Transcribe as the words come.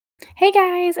Hey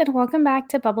guys, and welcome back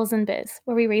to Bubbles and Biz,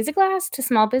 where we raise a glass to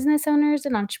small business owners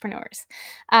and entrepreneurs.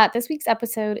 This week's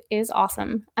episode is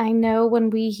awesome. I know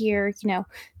when we hear,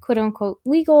 quote unquote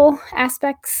legal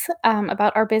aspects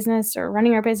about our business or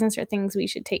running our business or things we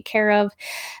should take care of,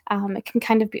 it can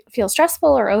kind of feel stressful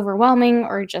or overwhelming,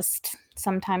 or just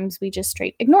sometimes we just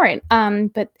straight ignore it.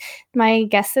 But my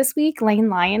guest this week, Lane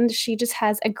Lyons, she just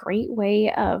has a great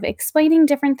way of explaining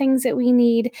different things that we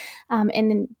need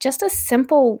in just a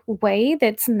simple way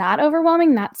that's not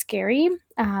overwhelming, not scary.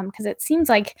 Because it seems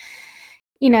like,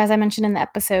 as I mentioned in the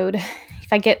episode,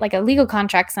 if I get like a legal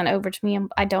contract sent over to me,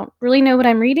 I don't really know what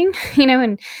I'm reading,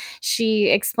 and she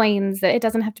explains that it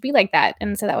doesn't have to be like that.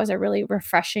 And so that was a really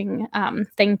refreshing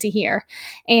thing to hear.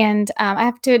 And I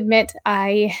have to admit,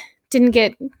 I didn't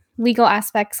get legal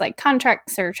aspects like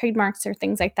contracts or trademarks or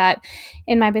things like that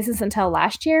in my business until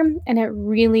last year. And it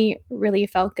really, really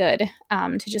felt good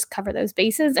to just cover those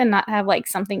bases and not have like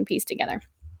something pieced together.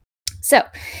 So,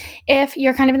 if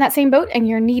you're kind of in that same boat and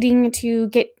you're needing to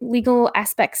get legal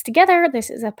aspects together, this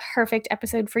is a perfect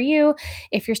episode for you.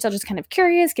 If you're still just kind of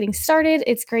curious, getting started,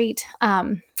 it's great.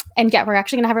 And yeah, we're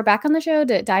actually going to have her back on the show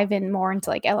to dive in more into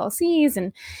like LLCs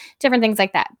and different things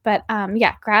like that. But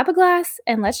yeah, grab a glass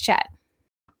and let's chat.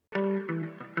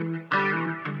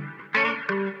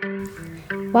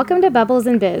 Welcome to Bubbles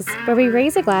and Biz, where we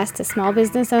raise a glass to small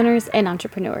business owners and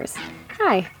entrepreneurs.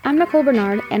 Hi, I'm Nicole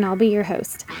Bernard, and I'll be your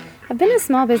host. I've been a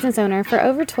small business owner for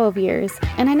over 12 years,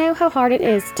 and I know how hard it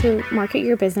is to market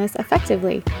your business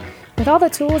effectively. With all the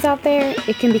tools out there,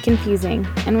 it can be confusing,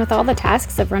 and with all the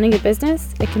tasks of running a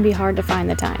business, it can be hard to find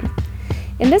the time.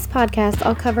 In this podcast,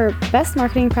 I'll cover best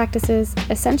marketing practices,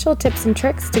 essential tips and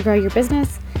tricks to grow your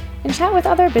business, and chat with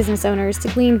other business owners to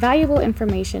glean valuable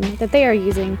information that they are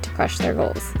using to crush their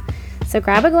goals. So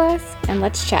grab a glass and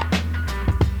let's chat.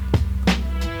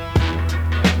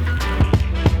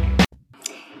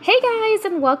 Hey guys,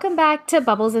 and welcome back to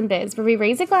Bubbles and Biz, where we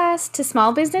raise a glass to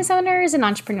small business owners and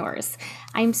entrepreneurs.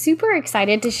 I'm super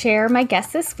excited to share my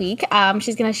guest this week.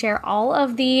 She's going to share all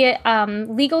of the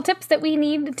legal tips that we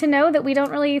need to know that we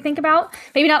don't really think about.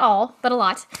 Maybe not all, but a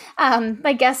lot.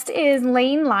 My guest is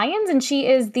Lane Lyons, and she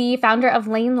is the founder of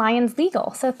Lane Lyons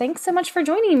Legal. So thanks so much for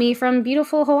joining me from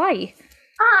beautiful Hawaii.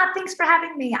 Thanks for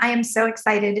having me. I am so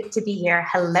excited to be here.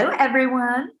 Hello,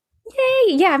 everyone.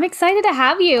 Yay! Yeah, I'm excited to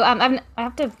have you. I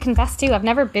have to confess too, I've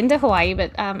never been to Hawaii,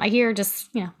 but I hear just,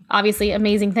 obviously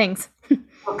amazing things.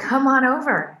 Well, come on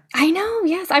over. I know,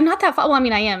 yes. I'm not that far. Well,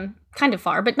 I am kind of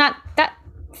far, but not that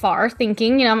far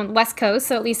thinking. I'm on the West Coast,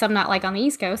 so at least I'm not like on the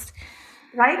East Coast.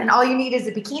 Right, and all you need is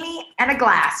a bikini and a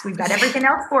glass. We've got everything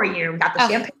else for you. We've got the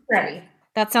champagne ready.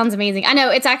 That sounds amazing. I know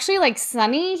it's actually like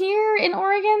sunny here in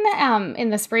Oregon in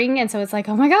the spring. And so it's like,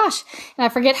 oh my gosh. And I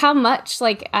forget how much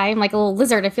like I'm like a little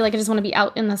lizard. I feel like I just want to be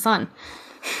out in the sun.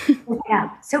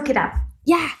 Yeah, soak it up.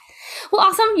 Yeah. Well,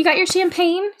 awesome. You got your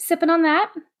champagne, sipping on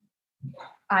that?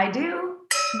 I do.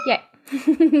 Yeah.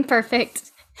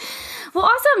 Perfect. Well,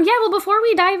 awesome. Yeah. Well, before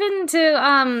we dive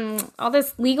into all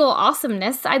this legal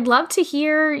awesomeness, I'd love to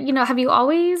hear, have you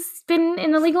always been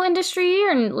in the legal industry,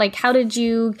 and like how did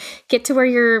you get to where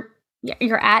you're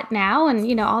at now,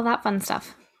 and all that fun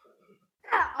stuff?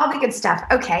 Yeah, all the good stuff.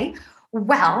 Okay.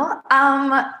 Well,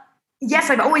 yes,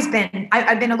 I've always been.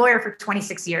 I've been a lawyer for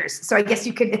 26 years, so I guess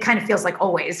it kind of feels like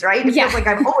always, right? It feels like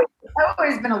I've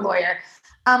always been a lawyer.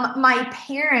 My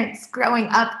parents growing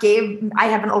up I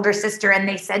have an older sister, and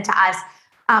they said to us,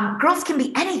 girls can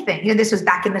be anything. This was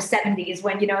back in the 70s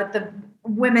when, the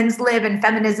women's lib and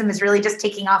feminism is really just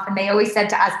taking off. And they always said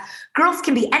to us, girls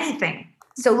can be anything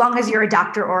so long as you're a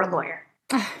doctor or a lawyer.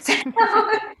 So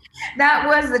that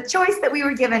was the choice that we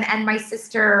were given. And my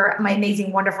sister, my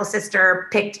amazing, wonderful sister,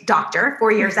 picked doctor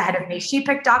 4 years ahead of me. She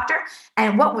picked doctor.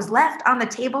 And what was left on the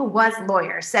table was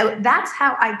lawyer. So that's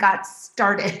how I got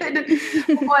started,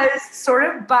 was sort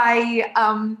of by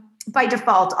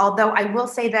default. Although I will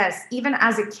say this, even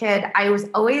as a kid, I was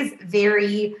always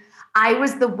I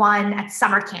was the one at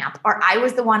summer camp, or I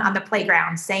was the one on the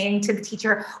playground saying to the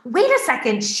teacher, wait a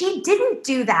second, she didn't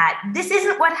do that. This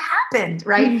isn't what happened,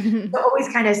 right? So always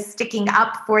kind of sticking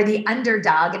up for the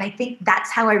underdog. And I think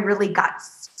that's how I really got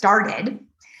started.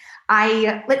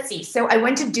 So I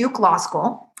went to Duke Law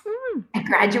School. I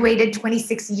graduated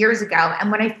 26 years ago.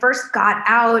 And when I first got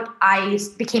out, I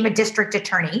became a district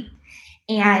attorney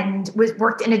and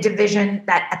worked in a division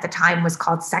that at the time was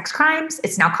called sex crimes.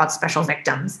 It's now called special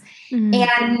victims.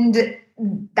 And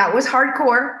that was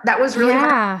hardcore. That was really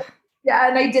hard. Yeah.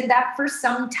 And I did that for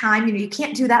some time. You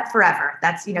can't do that forever.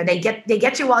 That's, they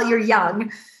get you while you're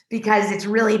young, because it's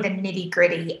really the nitty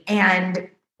gritty. And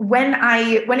when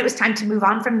it was time to move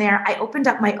on from there, I opened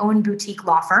up my own boutique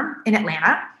law firm in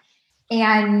Atlanta.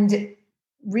 and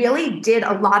really did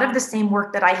a lot of the same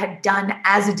work that I had done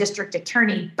as a district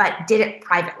attorney, but did it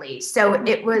privately. So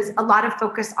it was a lot of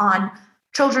focus on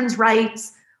children's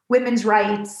rights, women's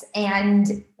rights,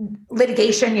 and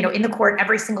litigation, in the court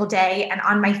every single day and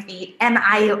on my feet. And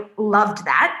I loved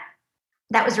that.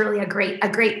 That was really a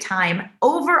great time.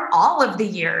 Over all of the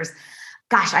years,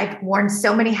 gosh, I've worn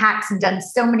so many hats and done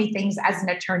so many things as an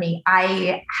attorney.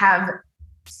 I have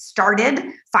started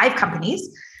 5 companies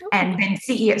and been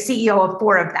CEO of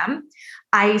 4 of them.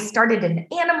 I started an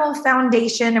animal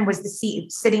foundation and was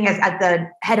sitting as at the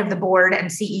head of the board and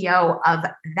CEO of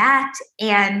that.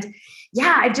 And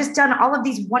yeah, I've just done all of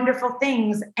these wonderful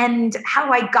things. And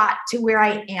how I got to where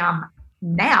I am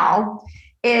now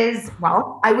is,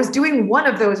 well, I was doing one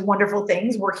of those wonderful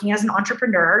things, working as an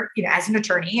entrepreneur, as an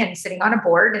attorney and sitting on a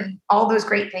board and all those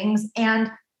great things.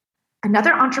 And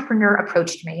another entrepreneur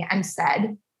approached me and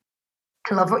said,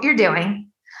 I love what you're doing.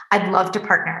 I'd love to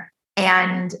partner.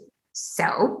 And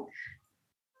so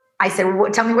I said,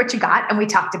 well, tell me what you got. And we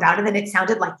talked about it. And it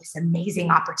sounded like this amazing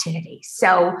opportunity.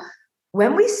 So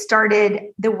when we started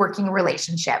the working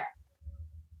relationship,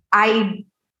 I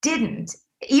didn't,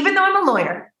 even though I'm a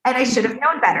lawyer and I should have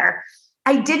known better,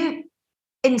 I didn't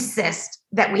insist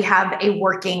that we have a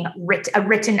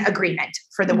written agreement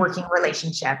for the working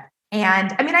relationship.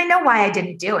 And I mean, I know why I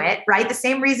didn't do it, right? The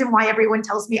same reason why everyone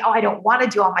tells me, oh, I don't want to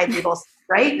do all my legal stuff,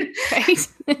 right? Right.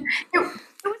 It was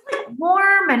like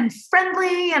warm and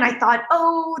friendly. And I thought,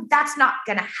 oh, that's not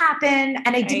going to happen.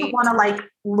 And I didn't want to like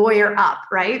lawyer up,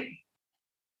 right?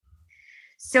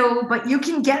 So, but you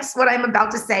can guess what I'm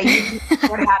about to say. You can guess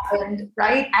what happened,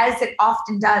 right? As it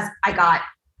often does, I got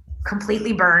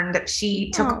completely burned.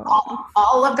 She took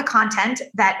all of the content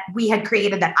that we had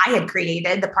created, that I had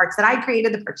created, the parts that I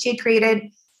created, the parts she had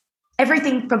created,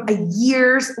 everything from a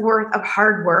year's worth of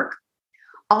hard work,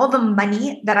 all the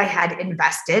money that I had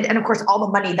invested, and of course, all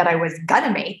the money that I was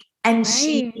gonna make. And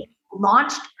she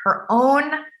launched her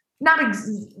own,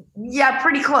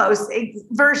 pretty close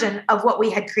version of what we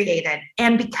had created.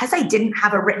 And because I didn't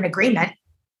have a written agreement,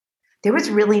 there was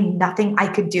really nothing I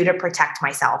could do to protect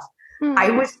myself.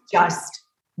 I was just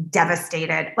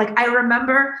devastated. Like, I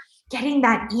remember getting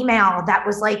that email that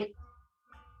was like,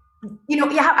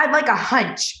 I had like a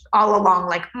hunch all along,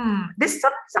 like, this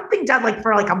something done like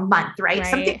for like a month, right?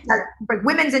 Something like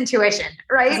women's intuition,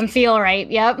 right? Doesn't feel right.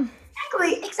 Yep.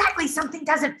 Exactly. Something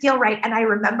doesn't feel right. And I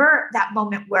remember that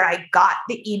moment where I got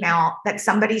the email that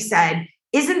somebody said,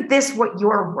 isn't this what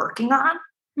you're working on?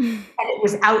 And it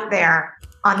was out there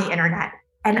on the internet.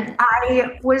 And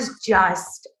I was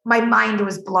just, my mind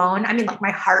was blown. I mean, like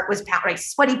my heart was pounding, like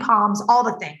sweaty palms, all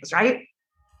the things, right?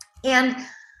 And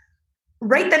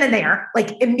right then and there,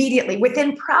 like immediately,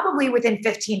 within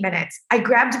 15 minutes, I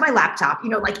grabbed my laptop,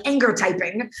 like anger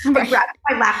typing. I grabbed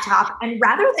my laptop, and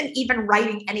rather than even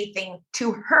writing anything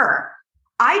to her,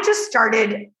 I just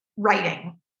started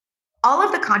writing all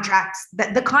of the contracts,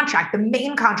 the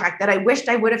main contract that I wished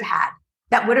I would have had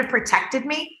that would have protected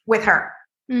me with her.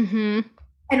 Mm-hmm.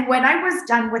 And when I was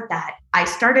done with that, I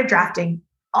started drafting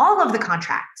all of the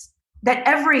contracts that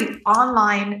every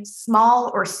online,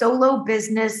 small or solo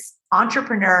business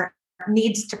entrepreneur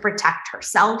needs to protect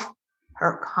herself,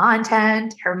 her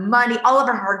content, her money, all of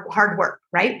her hard work,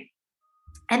 right?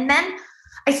 And then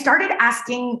I started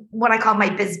asking what I call my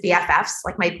biz BFFs,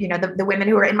 like my, the women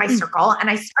who are in my circle. And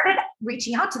I started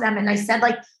reaching out to them and I said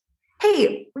like,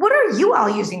 hey, what are you all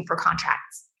using for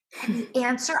contracts? And the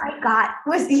answer I got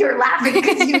was, you're laughing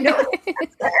because the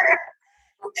answer.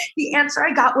 The answer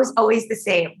I got was always the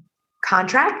same.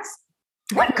 Contracts?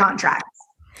 What contracts?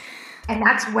 And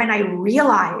that's when I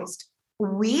realized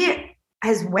we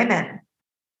as women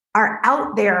are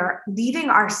out there leaving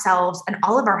ourselves and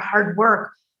all of our hard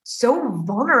work so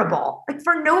vulnerable, like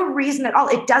for no reason at all.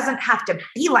 It doesn't have to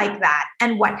be like that.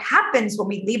 And what happens when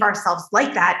we leave ourselves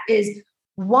like that is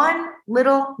one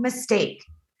little mistake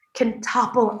can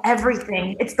topple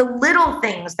everything. It's the little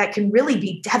things that can really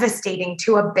be devastating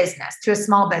to a business, to a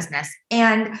small business.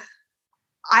 And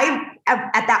I,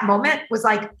 at that moment, was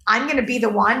like, I'm going to be the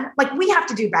one, like, we have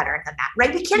to do better than that,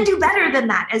 right? We can do better than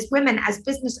that as women, as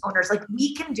business owners, like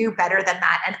we can do better than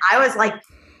that. And I was like,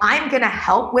 I'm going to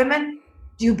help women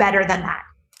do better than that.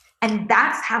 And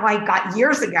that's how I got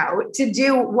years ago to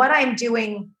do what I'm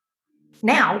doing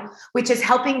now, which is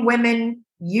helping women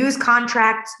use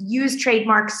contracts, use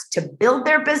trademarks to build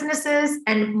their businesses.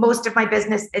 And most of my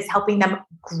business is helping them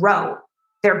grow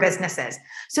their businesses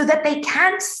so that they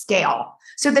can scale,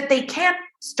 so that they can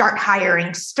start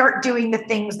hiring, start doing the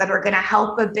things that are going to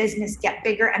help a business get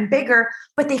bigger and bigger,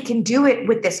 but they can do it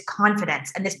with this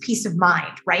confidence and this peace of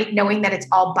mind, right? Knowing that it's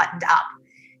all buttoned up.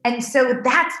 And so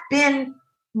that's been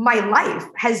my life,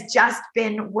 has just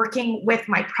been working with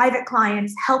my private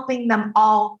clients, helping them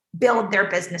all build their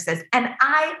businesses. And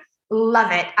I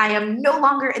love it. I am no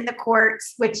longer in the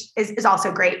courts, which is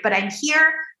also great, but I'm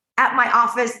here at my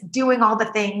office doing all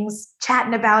the things,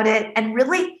 chatting about it, and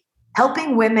really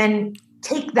helping women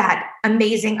take that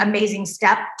amazing, amazing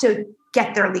step to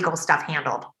get their legal stuff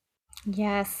handled.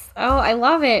 Yes. Oh, I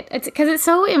love it. It's because it's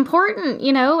so important,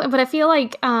 but I feel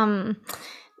like,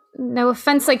 no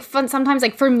offense, like sometimes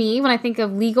like for me, when I think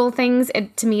of legal things,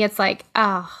 to me, it's like,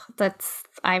 I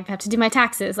have to do my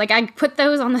taxes. Like I put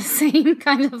those on the same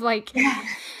kind of like,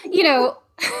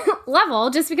 level,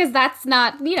 just because that's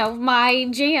not, my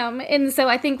jam. And so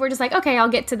I think we're just like, okay, I'll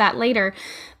get to that later.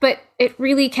 But it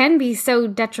really can be so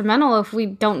detrimental if we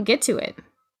don't get to it.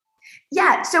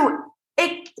 Yeah. So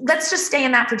let's just stay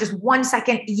in that for just 1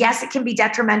 second. Yes, it can be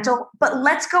detrimental, but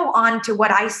let's go on to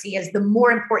what I see as the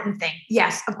more important thing.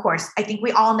 Yes, of course. I think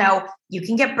we all know you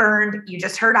can get burned. You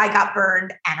just heard I got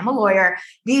burned and I'm a lawyer.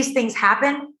 These things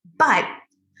happen, but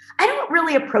I don't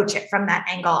really approach it from that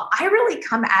angle. I really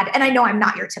come at, and I know I'm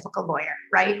not your typical lawyer,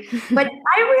 right? But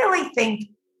I really think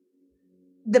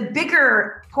the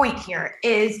bigger point here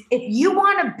is if you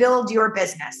want to build your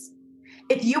business,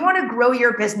 if you want to grow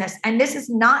your business, and this is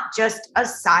not just a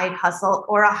side hustle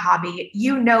or a hobby,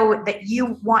 you know that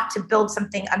you want to build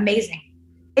something amazing.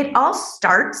 It all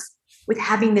starts with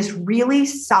having this really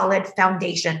solid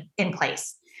foundation in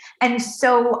place. And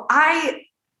so I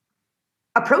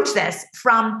approach this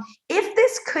from, if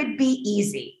this could be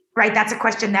easy, right? That's a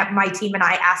question that my team and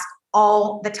I ask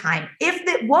all the time.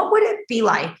 What would it be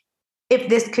like if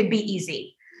this could be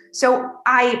easy? So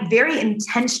I very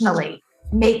intentionally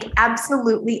make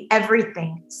absolutely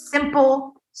everything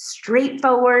simple,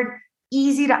 straightforward,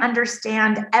 easy to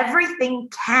understand. Everything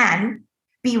can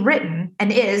be written,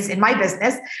 and is in my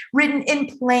business, written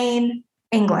in plain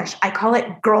English. I call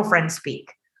it girlfriend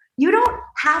speak. You don't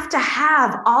have to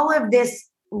have all of this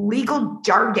legal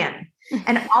jargon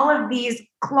and all of these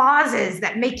clauses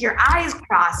that make your eyes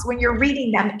cross when you're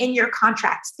reading them in your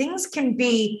contracts. Things can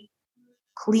be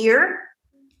clear,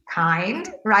 kind,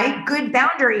 right? Good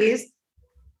boundaries,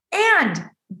 and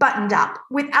buttoned up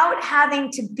without having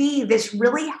to be this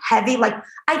really heavy, like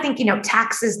I think,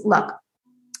 taxes, look,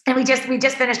 and we just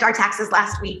finished our taxes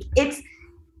last week. It's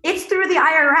through the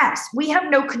IRS. We have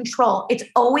no control. It's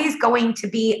always going to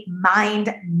be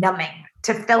mind numbing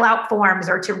to fill out forms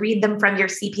or to read them from your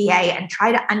CPA and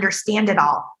try to understand it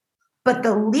all. But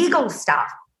the legal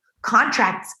stuff,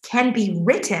 contracts can be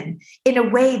written in a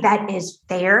way that is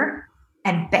fair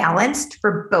and balanced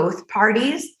for both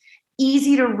parties,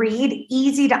 easy to read,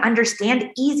 easy to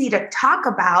understand, easy to talk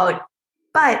about,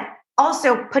 but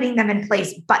also putting them in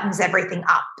place buttons everything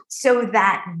up so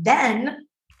that then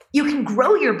you can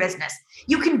grow your business.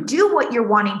 You can do what you're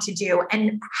wanting to do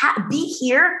and be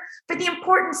here for the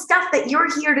important stuff that you're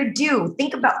here to do.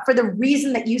 Think about for the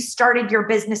reason that you started your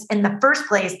business in the first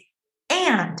place,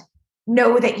 and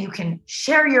know that you can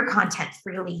share your content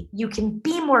freely. You can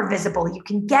be more visible. You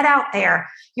can get out there.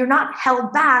 You're not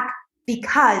held back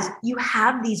because you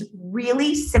have these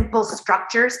really simple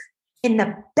structures in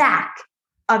the back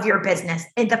of your business,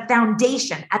 in the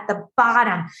foundation at the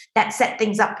bottom that set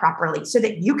things up properly so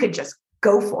that you could just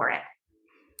go for it.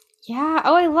 Yeah.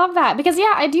 Oh, I love that. Because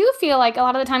I do feel like a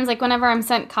lot of the times, like whenever I'm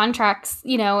sent contracts,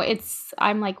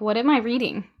 I'm like, what am I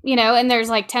reading? And there's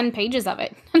like 10 pages of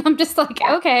it. And I'm just like,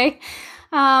 okay,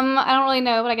 I don't really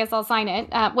know, but I guess I'll sign it,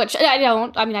 which I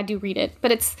don't. I mean, I do read it,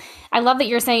 but I love that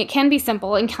you're saying it can be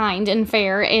simple and kind and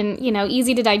fair and,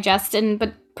 easy to digest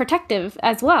but protective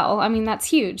as well. I mean, that's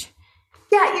huge.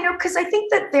 Yeah, because I think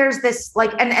that there's this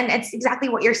and it's exactly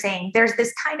what you're saying. There's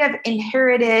this kind of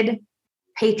inherited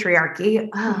patriarchy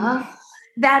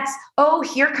that's,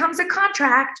 here comes a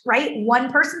contract, right? One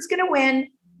person's going to win,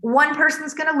 one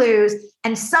person's going to lose,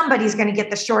 and somebody's going to get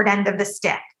the short end of the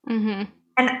stick. Mm-hmm.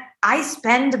 And I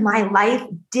spend my life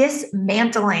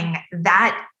dismantling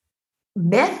that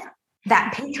myth,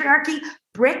 that patriarchy,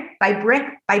 brick by brick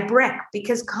by brick,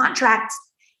 because contracts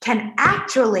can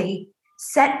actually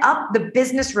set up the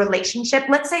business relationship.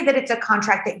 Let's say that it's a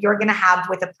contract that you're going to have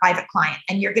with a private client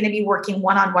and you're going to be working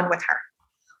one-on-one with her.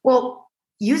 Well,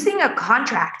 using a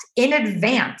contract in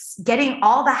advance, getting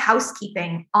all the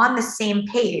housekeeping on the same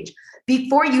page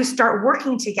before you start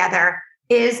working together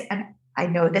is, and I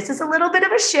know this is a little bit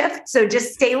of a shift, so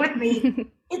just stay with me.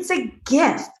 It's a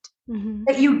gift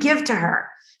that you give to her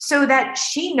so that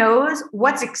she knows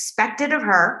what's expected of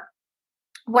her,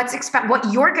 what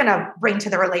you're going to bring to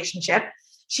the relationship.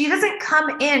 She doesn't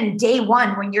come in day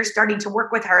one when you're starting to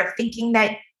work with her thinking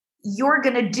that you're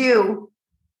going to do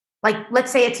Like,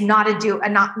 let's say it's not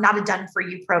a done for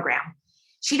you program.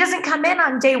 She doesn't come in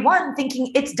on day one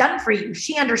thinking it's done for you.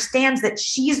 She understands that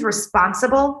she's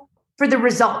responsible for the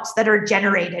results that are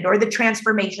generated or the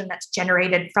transformation that's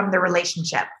generated from the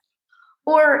relationship.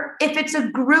 Or if it's a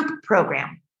group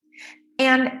program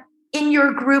and in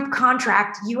your group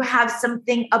contract, you have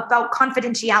something about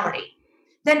confidentiality,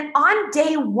 then on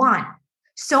day one,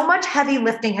 so much heavy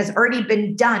lifting has already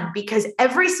been done because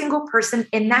every single person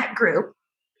in that group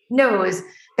knows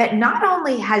that not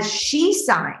only has she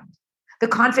signed the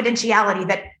confidentiality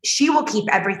that she will keep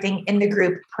everything in the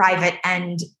group private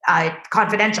and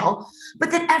confidential,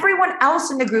 but that everyone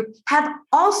else in the group have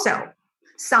also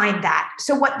signed that.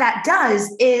 So what that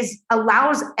does is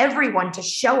allows everyone to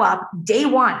show up day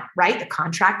one, right? The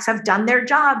contracts have done their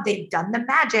job. They've done the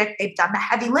magic. They've done the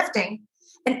heavy lifting.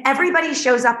 And everybody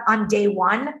shows up on day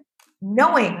one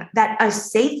knowing that a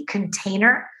safe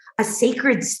container, a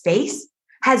sacred space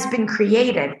has been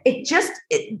created.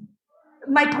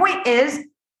 My point is,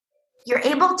 you're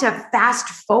able to fast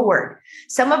forward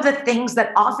some of the things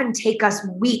that often take us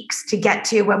weeks to get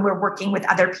to when we're working with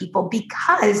other people,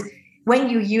 because when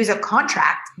you use a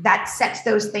contract that sets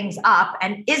those things up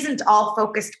and isn't all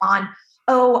focused on,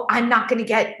 oh, I'm not going to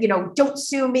get, don't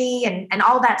sue me and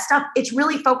all that stuff. It's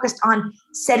really focused on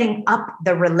setting up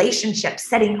the relationship,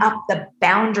 setting up the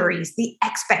boundaries, the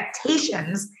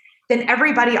expectations. Then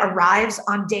everybody arrives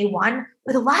on day one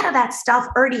with a lot of that stuff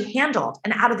already handled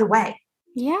and out of the way.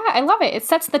 Yeah, I love it. It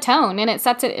sets the tone and it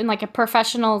sets it in like a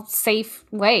professional, safe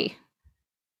way.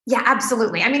 Yeah,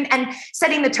 absolutely. I mean, and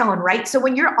setting the tone, right? So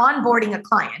when you're onboarding a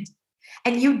client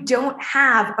and you don't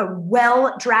have a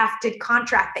well-drafted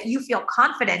contract that you feel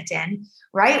confident in,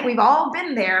 right? We've all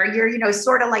been there. You're,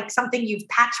 sort of like something you've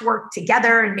patchworked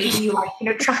together and maybe you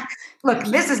try, look,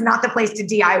 this is not the place to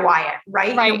DIY it,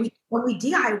 right? Right. When we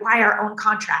DIY our own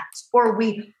contracts or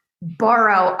we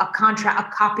borrow a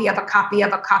copy of a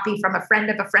copy from a friend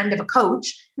of a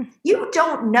coach, you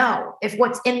don't know if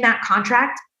what's in that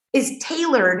contract is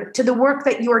tailored to the work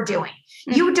that you're doing.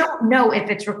 Mm-hmm. You don't know if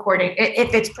it's recording,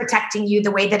 if it's protecting you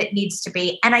the way that it needs to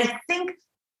be. And I think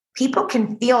people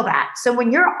can feel that. So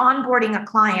when you're onboarding a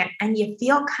client and you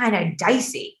feel kind of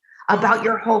dicey about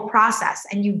your whole process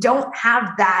and you don't have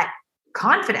that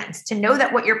confidence to know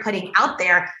that what you're putting out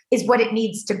there is what it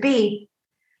needs to be,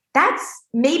 that's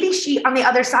maybe she on the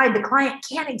other side, the client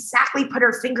can't exactly put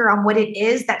her finger on what it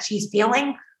is that she's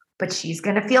feeling, but she's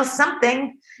going to feel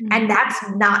something. Mm-hmm. And that's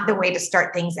not the way to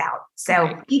start things out.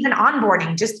 So even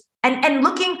onboarding, just and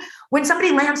looking when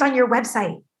somebody lands on your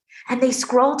website and they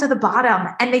scroll to the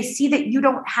bottom and they see that you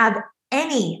don't have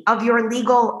any of your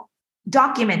legal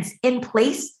documents in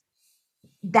place,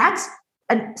 that's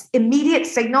an immediate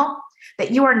signal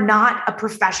that you are not a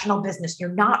professional business.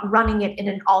 You're not running it in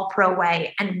an all-pro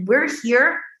way. And we're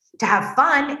here to have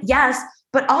fun, yes,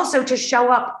 but also to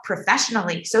show up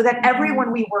professionally so that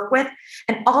everyone we work with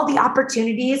and all the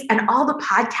opportunities and all the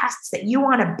podcasts that you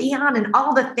want to be on and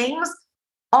all the things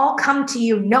all come to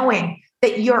you knowing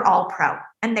that you're all pro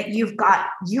and that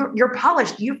you're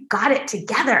polished. You've got it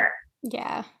together.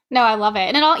 Yeah. No, I love it.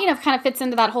 And it all, kind of fits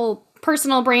into that whole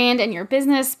personal brand and your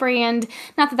business brand.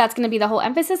 Not that that's going to be the whole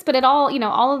emphasis, but it all,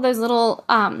 all of those little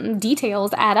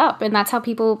details add up, and that's how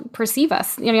people perceive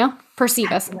us,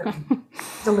 Absolutely.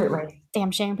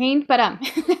 Damn champagne. But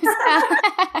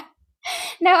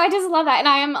no, I just love that. And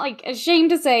I am ashamed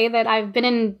to say that I've been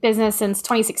in business since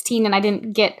 2016 and I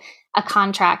didn't get a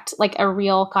contract, like a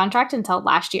real contract, until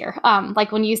last year.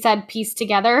 When you said piece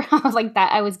together, I was like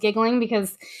that. I was giggling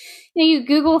because you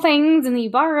Google things and you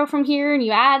borrow from here and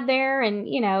you add there and,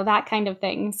 that kind of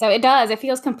thing. So it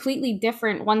feels completely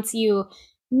different once you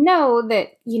know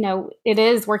that, it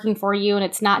is working for you and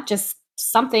it's not just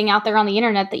something out there on the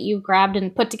internet that you've grabbed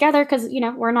and put together because,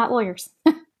 we're not lawyers.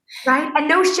 Right. And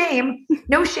no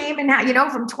shame in how,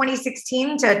 from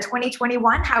 2016 to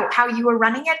 2021, how you were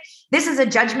running it. This is a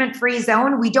judgment-free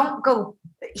zone. We don't go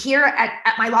here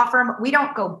at my law firm. We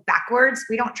don't go backwards.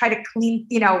 We don't try to clean,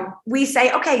 we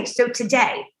say, okay, so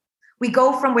today we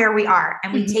go from where we are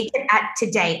and we take it at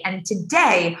today. And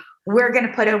today we're going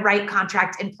to put a right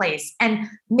contract in place. And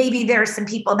maybe there are some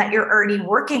people that you're already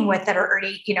working with that are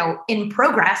already, in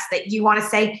progress that you want to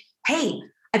say, hey,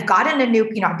 I've gotten a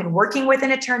new, I've been working with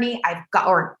an attorney. I've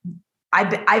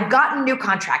gotten new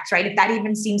contracts, right? If that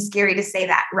even seems scary to say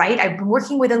that, right? I've been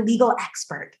working with a legal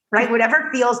expert, right? Whatever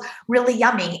feels really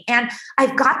yummy. And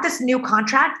I've got this new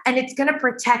contract and it's going to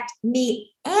protect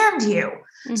me and you.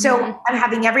 Mm-hmm. So I'm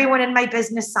having everyone in my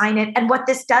business sign it. And what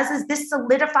this does is this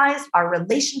solidifies our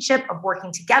relationship of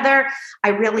working together. I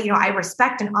really, I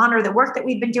respect and honor the work that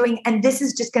we've been doing. And this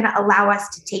is just going to allow us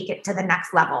to take it to the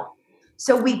next level.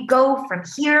 So we go from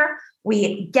here,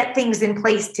 we get things in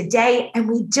place today, and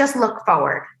we just look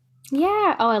forward.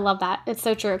 Yeah. Oh, I love that. It's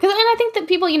so true. And I think that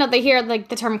people, they hear like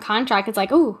the term contract. It's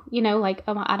like, oh, I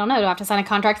don't know. Do I have to sign a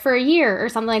contract for a year or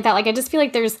something like that? Like, I just feel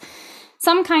like there's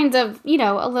some kinds of,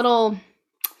 a little,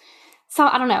 so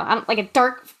I don't know, like a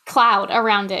dark cloud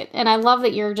around it. And I love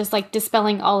that you're just like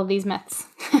dispelling all of these myths.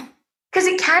 Because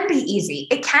it can be easy.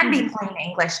 It can be plain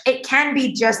English. It can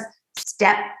be just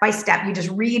step by step. You just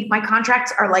read. My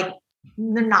contracts are like,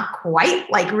 they're not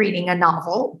quite like reading a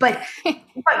novel, but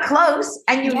close.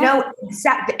 And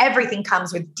exactly everything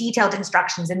comes with detailed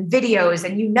instructions and videos,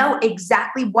 and you know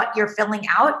exactly what you're filling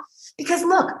out. Because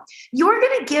look, you're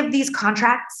going to give these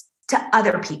contracts to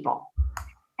other people.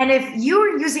 And if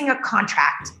you're using a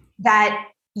contract that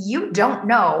you don't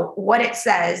know what it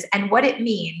says and what it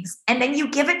means, and then you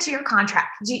give it to your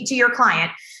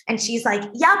client, and she's like,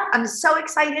 yep, I'm so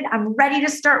excited. I'm ready to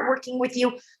start working with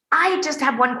you. I just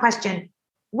have one question.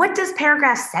 What does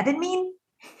paragraph 7 mean?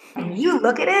 And you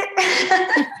look at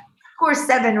it, poor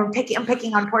 7, I'm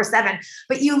picking on poor 7,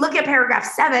 but you look at paragraph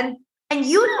 7 and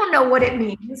you don't know what it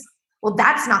means. Well,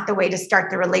 that's not the way to start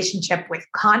the relationship with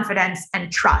confidence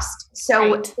and trust.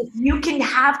 So If you can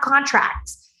have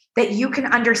contracts that you can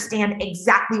understand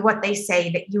exactly what they say,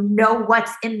 that you know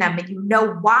what's in them, and you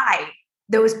know why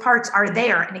those parts are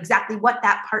there and exactly what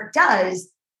that part does,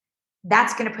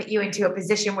 that's going to put you into a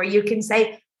position where you can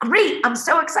say, great, I'm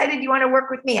so excited you want to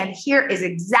work with me. And here is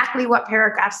exactly what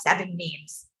paragraph 7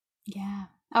 means. Yeah.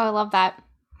 Oh, I love that.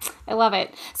 I love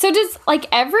it. So does like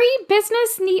every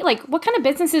business need, like what kind of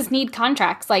businesses need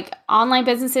contracts? Like online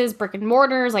businesses, brick and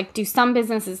mortars, like do some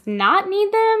businesses not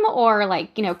need them, or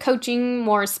like, coaching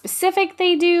more specific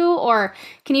they do, or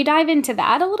can you dive into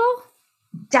that a little?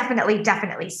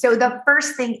 Definitely. So the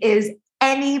first thing is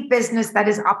any business that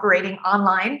is operating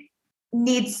online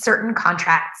needs certain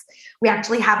contracts. We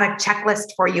actually have a checklist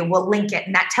for you. We'll link it,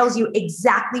 and that tells you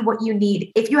exactly what you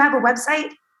need. If you have a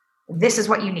website, this is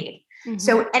what you need. Mm-hmm.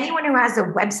 So anyone who has a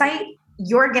website,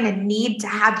 you're going to need to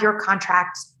have your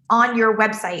contracts on your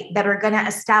website that are going to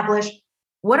establish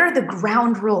what are the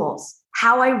ground rules,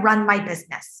 how I run my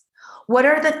business. What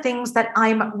are the things that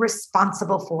I'm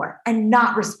responsible for and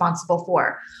not responsible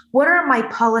for? What are my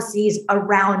policies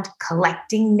around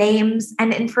collecting names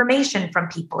and information from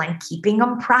people and keeping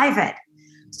them private?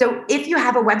 So if you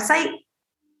have a website,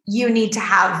 you need to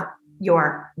have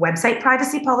your website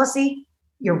privacy policy,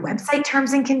 your website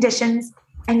terms and conditions,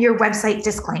 and your website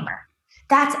disclaimer.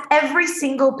 That's every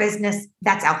single business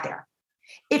that's out there.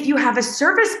 If you have a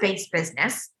service-based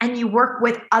business and you work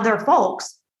with other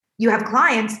folks, you have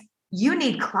clients, you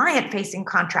need client-facing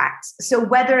contracts. So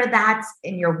whether that's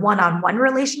in your one-on-one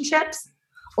relationships,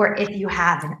 or if you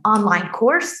have an online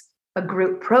course, a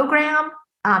group program,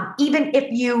 even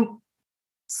if you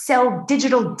sell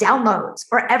digital downloads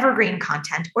or evergreen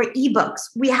content or ebooks,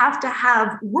 we have to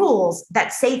have rules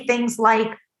that say things like,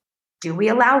 do we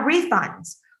allow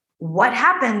refunds? What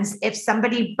happens if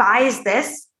somebody buys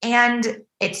this and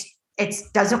it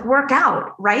doesn't work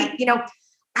out, right?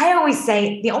 I always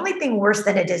say the only thing worse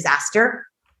than a disaster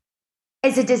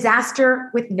is a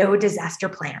disaster with no disaster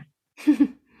plan.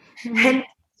 And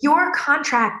your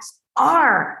contracts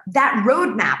are that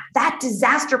roadmap, that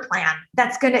disaster plan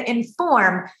that's going to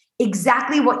inform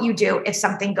exactly what you do if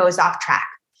something goes off track.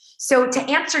 So to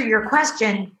answer your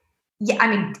question, yeah, I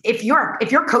mean, if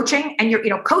you're coaching, and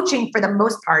coaching for the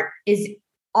most part is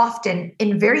often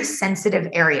in very sensitive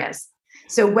areas.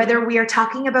 So whether we are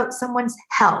talking about someone's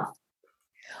health,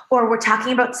 or we're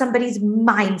talking about somebody's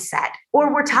mindset,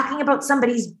 or we're talking about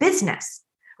somebody's business,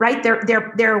 right?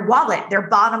 Their wallet, their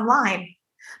bottom line.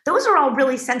 Those are all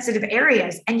really sensitive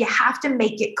areas, and you have to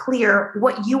make it clear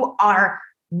what you are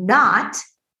not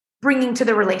bringing to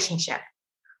the relationship.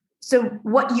 So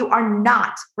what you are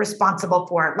not responsible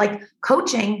for, like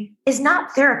coaching is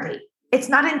not therapy. It's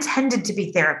not intended to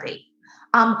be therapy.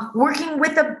 Working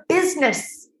with a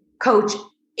business coach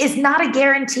is not a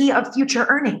guarantee of future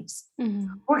earnings.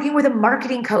 Mm-hmm. Working with a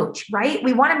marketing coach, right?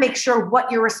 We want to make sure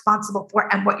what you're responsible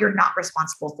for and what you're not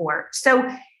responsible for. So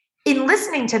in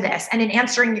listening to this and in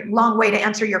answering, long way to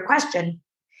answer your question,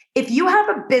 if you have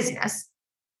a business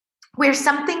where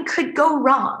something could go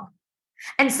wrong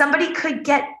and somebody could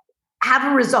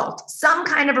have a result, some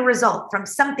kind of a result from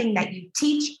something that you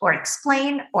teach or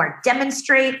explain or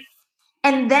demonstrate,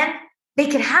 and then they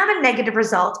can have a negative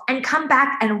result and come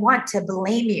back and want to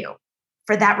blame you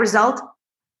for that result,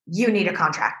 you need a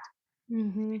contract.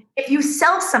 Mm-hmm. If you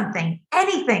sell something,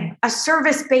 anything, a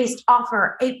service-based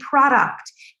offer, a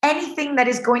product, anything that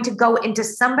is going to go into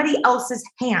somebody else's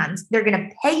hands, they're going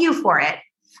to pay you for it,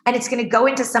 and it's going to go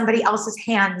into somebody else's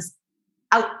hands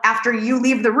out after you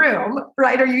leave the room,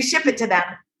 right? Or you ship it to them,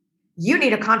 you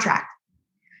need a contract.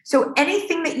 So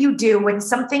anything that you do when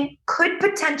something could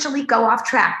potentially go off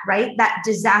track, right? That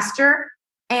disaster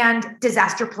and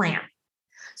disaster plan.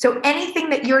 So anything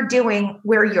that you're doing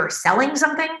where you're selling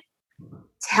something,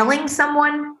 telling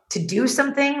someone to do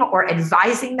something, or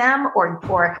advising them, or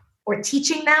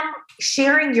teaching them,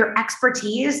 sharing your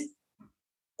expertise,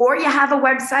 or you have a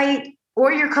website,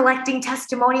 or you're collecting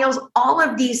testimonials, all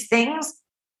of these things,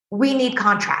 we need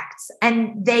contracts.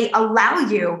 And they allow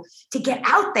you to get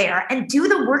out there and do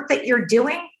the work that you're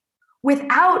doing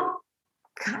without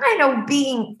kind of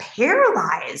being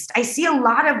paralyzed. I see a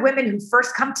lot of women who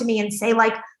first come to me and say,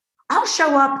 like, I'll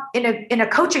show up in a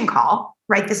coaching call,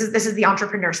 right? This is the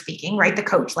entrepreneur speaking, right? The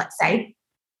coach, let's say.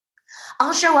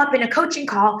 I'll show up in a coaching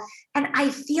call and I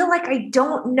feel like I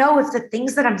don't know if the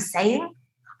things that I'm saying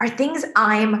are things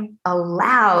I'm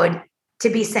allowed to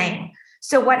be saying.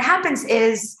 So what happens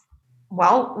is,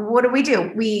 well, what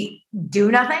do? We do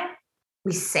nothing,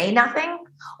 we say nothing,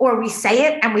 or we say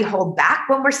it and we hold back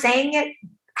when we're saying it.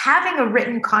 Having a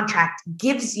written contract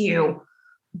gives you,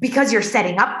 because you're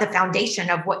setting up the foundation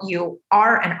of what you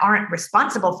are and aren't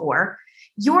responsible for,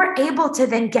 you're able to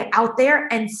then get out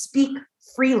there and speak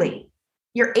freely.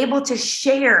 You're able to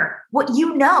share what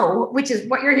you know, which is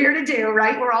what you're here to do,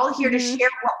 right? We're all here to share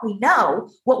what we know,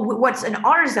 what's in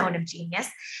our zone of genius.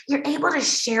 You're able to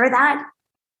share that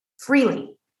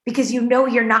freely because you know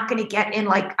you're not going to get in,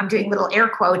 like, I'm doing little air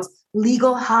quotes,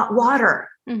 legal hot water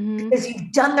because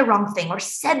you've done the wrong thing or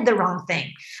said the wrong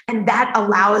thing. And that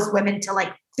allows women to,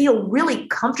 like, feel really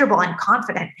comfortable and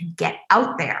confident and get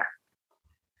out there.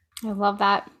 I love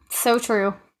that. So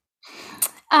true.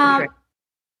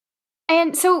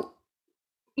 And so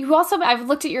you also, I've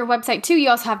looked at your website too, you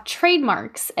also have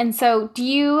trademarks. And so do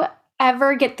you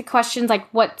ever get the questions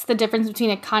like, what's the difference between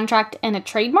a contract and a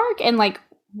trademark, and like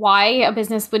why a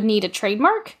business would need a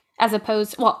trademark as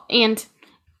opposed, well, and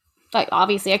like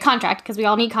obviously a contract, because we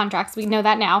all need contracts. We know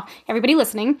that now, everybody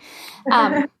listening.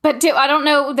 But I don't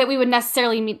know that we would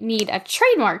necessarily need a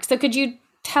trademark. So could you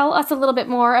tell us a little bit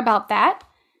more about that?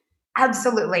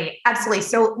 Absolutely. Absolutely.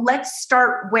 So let's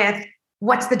start with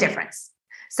what's the difference.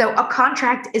 So a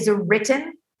contract is a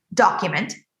written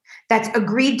document that's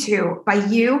agreed to by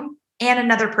you and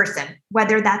another person,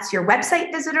 whether that's your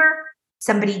website visitor,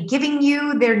 somebody giving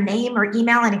you their name or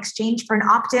email in exchange for an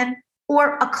opt-in,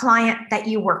 or a client that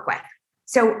you work with.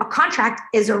 So a contract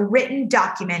is a written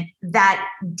document that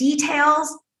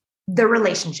details the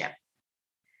relationship.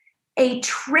 A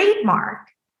trademark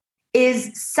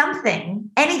is something,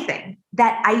 anything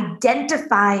that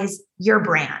identifies your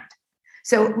brand.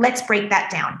 So let's break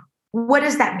that down. What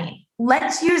does that mean?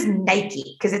 Let's use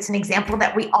Nike because it's an example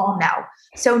that we all know.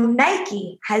 So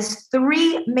Nike has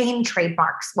 3 main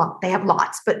trademarks. Well, they have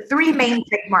lots, but 3 main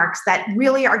trademarks that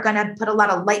really are going to put a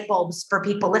lot of light bulbs for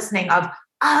people listening of,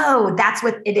 oh, that's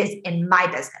what it is in my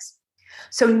business.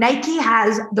 So Nike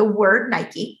has the word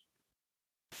Nike.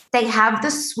 They have the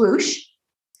swoosh,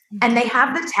 and they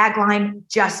have the tagline,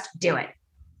 just do it.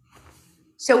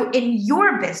 So in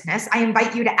your business, I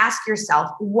invite you to ask yourself,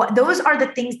 what those are the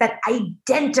things that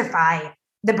identify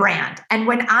the brand. And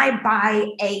when I buy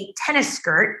a tennis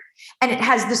skirt and it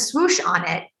has the swoosh on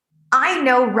it, I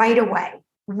know right away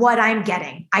what I'm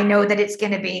getting. I know that it's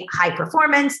going to be high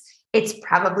performance. It's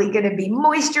probably going to be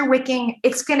moisture wicking.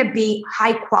 It's going to be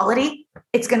high quality.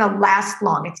 It's going to last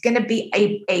long. It's going to be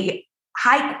a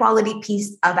high quality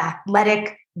piece of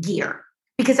athletic gear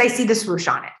because I see the swoosh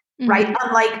on it, right?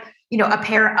 Unlike, a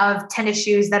pair of tennis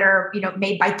shoes that are,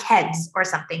 made by Keds or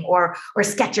something, or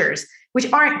Skechers,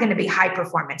 which aren't going to be high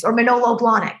performance, or Manolo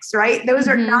Blahniks, right? Those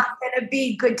are not going to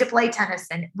be good to play tennis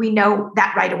in. We know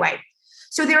that right away.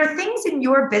 So there are things in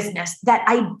your business that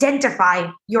identify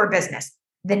your business,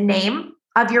 the name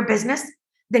of your business,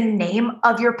 the name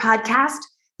of your podcast,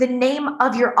 the name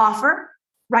of your offer,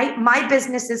 right? My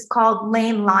business is called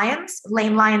Lane Lyons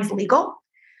Legal.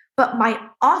 But my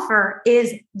offer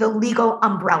is the legal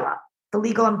umbrella. The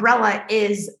legal umbrella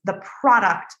is the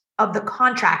product of the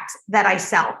contracts that I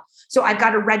sell. So I've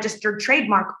got a registered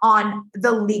trademark on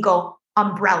the legal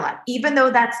umbrella, even though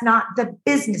that's not the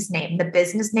business name. The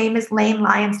business name is Lane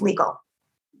Lyons Legal.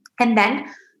 And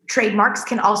then trademarks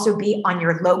can also be on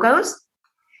your logos,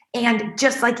 and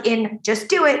just like in Just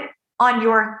Do It, on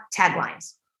your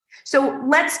taglines. So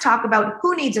let's talk about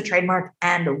who needs a trademark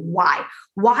and why.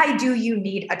 Why do you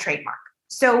need a trademark?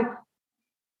 So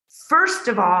first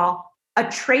of all, a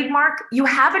trademark, you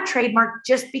have a trademark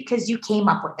just because you came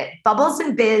up with it. Bubbles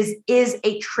and Biz is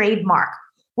a trademark.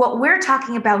 What we're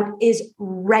talking about is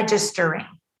registering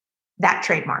that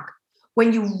trademark.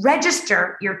 when you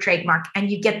register your trademark and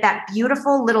you get that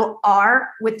beautiful little R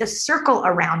with the circle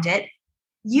around it,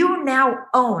 you now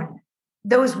own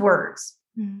those words.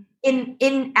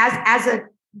 In as a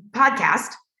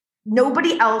podcast,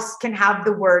 nobody else can have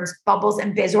the words Bubbles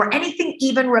and Biz or anything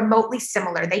even remotely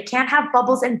similar. They can't have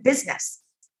Bubbles and Business.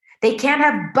 They can't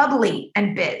have Bubbly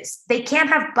and Biz. They can't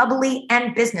have Bubbly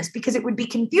and Business because it would be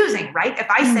confusing, right? If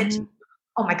I said,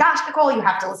 oh my gosh, Nicole, you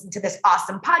have to listen to this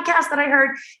awesome podcast that I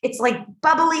heard. It's like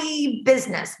Bubbly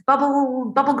Business,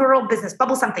 Bubble Girl Business,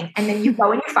 Bubble something. And then you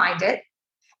go and you find it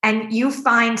and you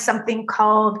find something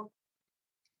called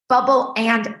Bubble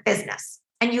and Business.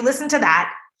 And you listen to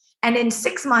that. And in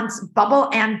 6 months, Bubble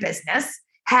and Business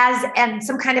has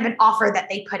some kind of an offer that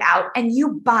they put out and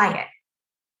you buy it.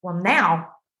 Well, now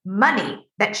money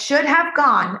that should have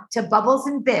gone to Bubbles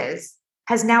and Biz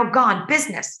has now gone,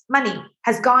 business money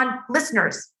has gone,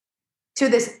 listeners, to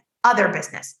this other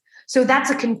business. So that's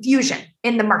a confusion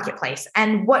in the marketplace.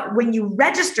 And when you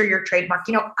register your trademark,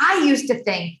 I used to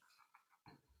think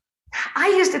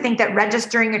that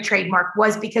registering a trademark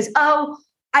was because,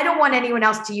 I don't want anyone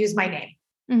else to use my name.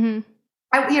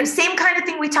 Same kind of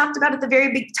thing we talked about at the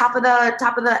very big top of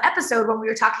the episode when we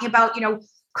were talking about,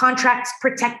 contracts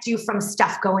protect you from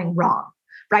stuff going wrong,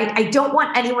 right? I don't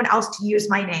want anyone else to use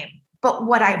my name. But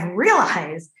what I've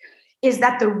realized is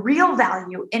that the real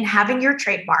value in having your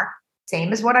trademark,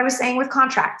 same as what I was saying with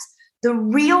contracts, the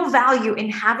real value in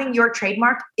having your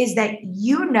trademark is that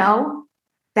you know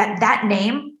that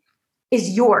name is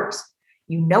yours.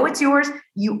 You know it's yours,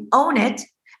 you own it,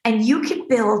 and you can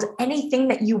build anything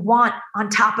that you want on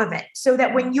top of it. So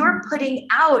that when you're putting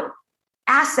out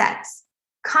assets,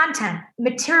 content,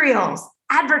 materials,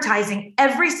 advertising,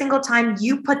 every single time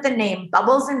you put the name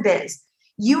Bubbles and Biz,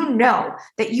 you know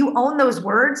that you own those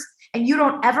words and you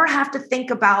don't ever have to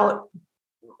think about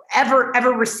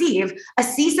ever receive a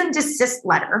cease and desist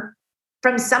letter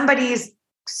from somebody's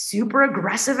super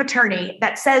aggressive attorney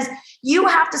that says you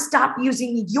have to stop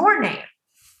using your name.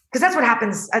 Because that's what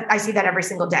happens. I see that every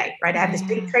single day, right? I have this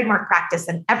big trademark practice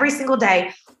and every single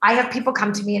day I have people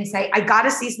come to me and say, I got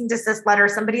a cease and desist letter.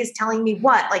 Somebody is telling me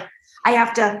what? Like I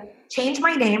have to change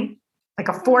my name, like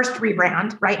a forced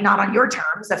rebrand, right? Not on your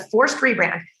terms, a forced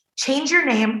rebrand, change your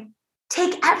name,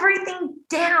 take everything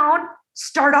down,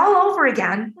 start all over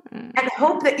again, and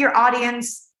hope that your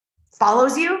audience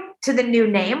follows you to the new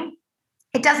name.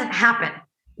 It doesn't happen.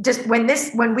 Just when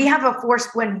one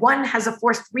has a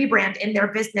forced rebrand in their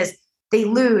business, they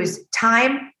lose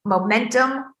time,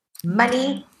 momentum,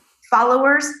 money,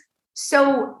 followers.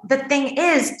 So the thing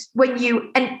is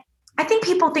and I think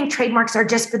people think trademarks are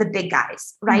just for the big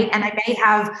guys, right? And I may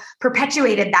have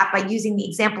perpetuated that by using the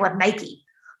example of Nike,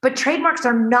 but trademarks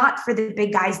are not for the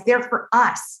big guys. They're for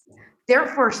us. They're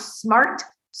for smart,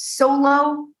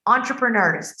 solo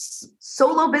entrepreneurs,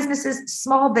 solo businesses,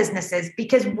 small businesses,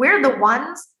 because we're the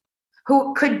ones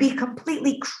who could be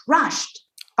completely crushed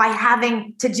by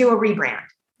having to do a rebrand.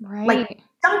 Right. Like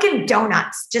Dunkin'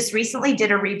 Donuts just recently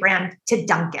did a rebrand to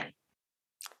Dunkin'.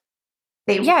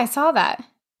 I saw that.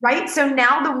 Right? So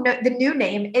now the new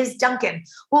name is Dunkin'.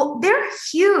 Well, they're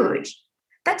huge.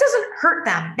 That doesn't hurt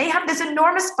them. They have this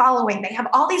enormous following. They have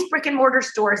all these brick and mortar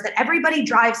stores that everybody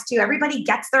drives to. Everybody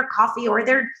gets their coffee or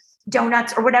their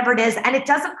donuts or whatever it is, and it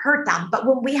doesn't hurt them. But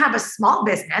when we have a small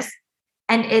business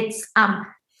and it's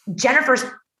Jennifer's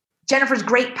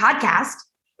great podcast,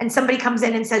 and somebody comes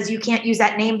in and says, you can't use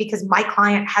that name because my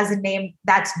client has a name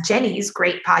that's Jenny's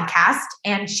great podcast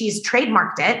and she's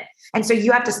trademarked it. And so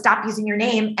you have to stop using your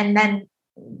name. And then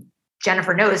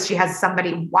Jennifer knows she has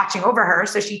somebody watching over her.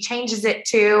 So she changes it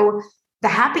to the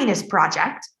Happiness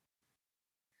Project.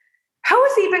 How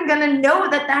is even going to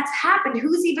know that that's happened?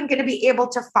 Who's even going to be able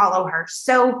to follow her?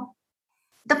 So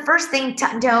the first thing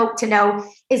to know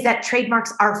is that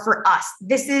trademarks are for us.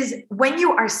 This is when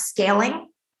you are scaling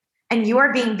and you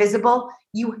are being visible,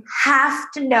 you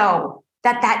have to know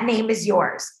that name is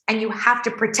yours and you have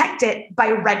to protect it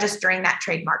by registering that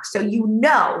trademark. So you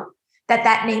know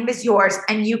that name is yours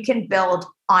and you can build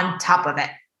on top of it.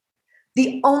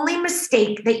 The only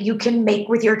mistake that you can make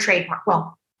with your trademark,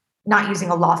 well, not using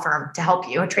a law firm to help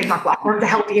you, a trademark law firm to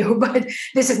help you, but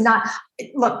this is not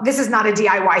a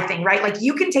DIY thing, right? Like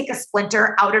you can take a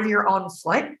splinter out of your own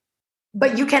foot,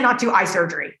 but you cannot do eye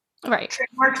surgery. Right.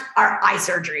 Trademarks are eye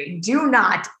surgery.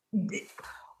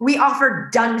 We offer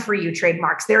done for you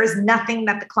trademarks. There is nothing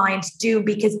that the clients do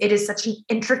because it is such an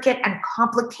intricate and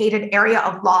complicated area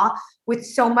of law with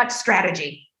so much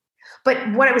strategy. But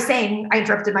what I was saying, I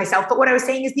interrupted myself, but what I was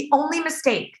saying is the only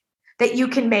mistake that you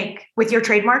can make with your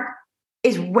trademark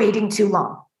is waiting too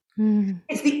long.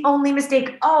 It's the only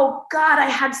mistake. Oh God, I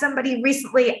had somebody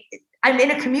recently, I'm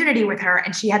in a community with her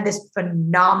and she had this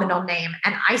phenomenal name.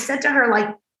 And I said to her, like,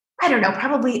 I don't know,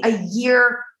 probably a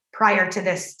year prior to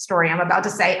this story I'm about to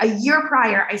say, a year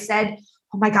prior, I said,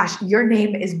 oh my gosh, your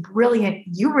name is brilliant.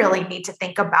 You really need to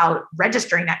think about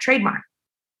registering that trademark.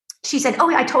 She said,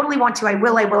 oh, I totally want to. I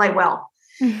will.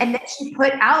 And then she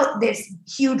put out this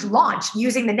huge launch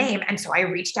using the name. And so I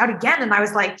reached out again and I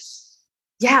was like,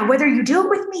 yeah, whether you do it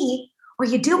with me or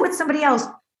you do it with somebody else,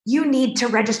 you need to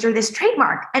register this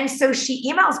trademark. And so she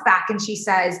emails back and she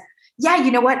says, yeah,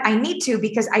 you know what? I need to,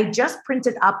 because I just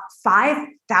printed up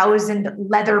 5,000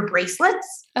 leather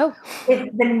bracelets with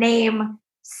the name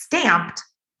stamped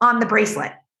on the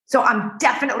bracelet. So I'm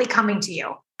definitely coming to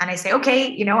you. And I say,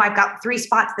 okay, you know, I've got 3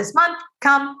 spots this month.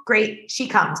 Come, great. She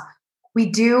comes. We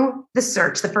do the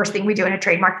search. The first thing we do in a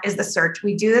trademark is the search.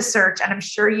 We do the search. And I'm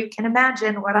sure you can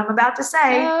imagine what I'm about to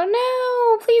say.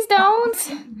 Oh no, please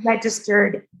don't.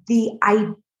 Registered the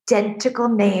identical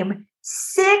name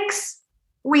 6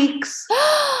 weeks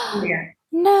later.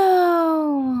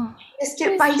 No. Missed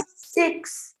it by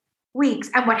 6 weeks.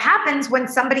 And what happens when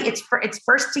somebody, it's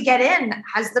first to get in,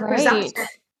 has the presumption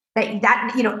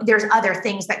that, you know, there's other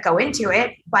things that go into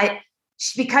it, but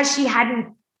because she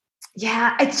hadn't,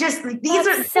 it's just like, these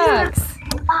are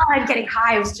I'm getting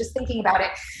high. I was just thinking about it.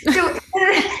 So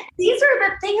these are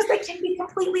the things that can be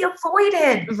completely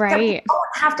avoided. Right. That we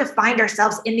don't have to find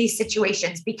ourselves in these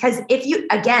situations, because if you,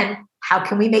 again, how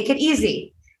can we make it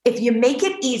easy? If you make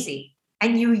it easy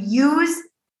and you use,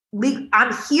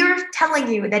 I'm here telling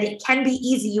you that it can be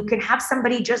easy. You can have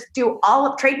somebody just do all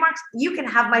of trademarks. You can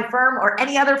have my firm or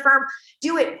any other firm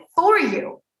do it for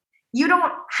you. You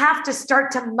don't have to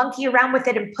start to monkey around with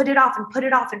it and put it off and put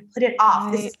it off and put it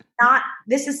off. Right.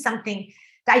 This is something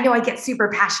that I know I get super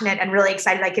passionate and really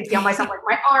excited. I can feel myself like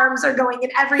my arms are going in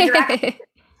every direction.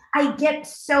 I get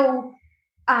so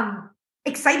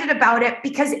excited about it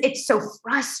because it's so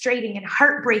frustrating and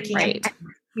heartbreaking. Right. And,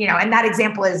 you know, and that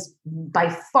example is by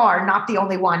far not the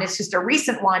only one. It's just a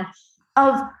recent one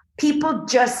of people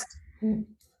just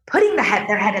putting their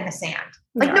head in the sand,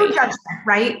 like no judgment,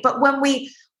 right? But when we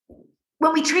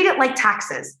treat it like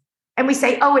taxes and we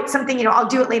say, oh, it's something, you know, I'll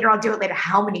do it later.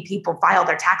 How many people file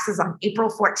their taxes on April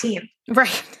 14th?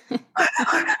 Right.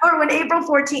 Or when April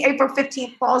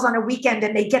 15th falls on a weekend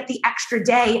and they get the extra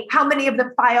day, how many of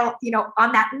them file, you know,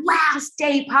 on that last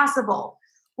day possible?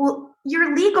 Well,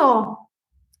 your legal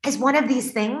is one of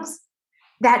these things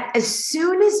that as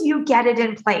soon as you get it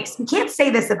in place, you can't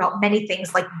say this about many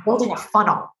things like building a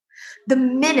funnel. The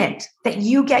minute that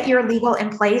you get your legal in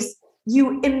place,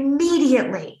 you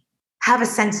immediately have a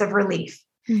sense of relief.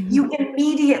 Mm-hmm. You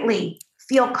immediately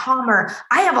feel calmer.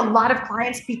 I have a lot of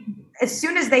clients, as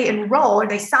soon as they enroll or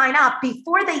they sign up,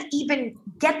 before they even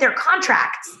get their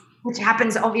contracts, which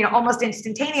happens, you know, almost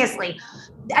instantaneously,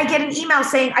 I get an email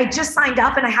saying, I just signed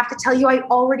up and I have to tell you, I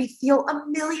already feel a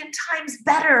million times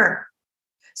better.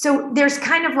 So there's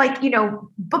kind of like, you know,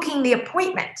 booking the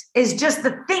appointment is just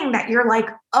the thing that you're like,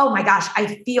 oh my gosh,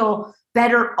 I feel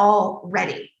better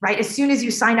already, right? As soon as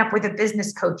you sign up with a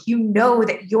business coach, you know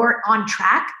that you're on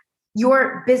track.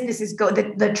 Your business is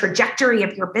the trajectory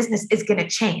of your business is going to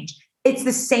change. It's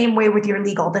the same way with your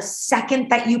legal. The second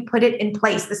that you put it in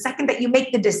place, the second that you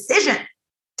make the decision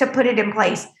to put it in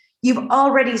place, you've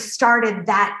already started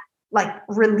that like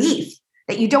relief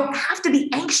that you don't have to be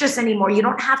anxious anymore. You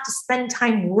don't have to spend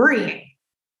time worrying.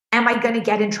 Am I going to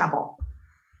get in trouble?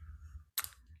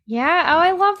 Yeah. Oh,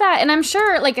 I love that. And I'm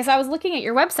sure, like, as I was looking at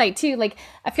your website too, like,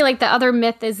 I feel like the other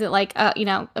myth is that like, you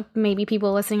know, maybe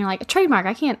people listening are like, a trademark,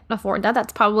 I can't afford that.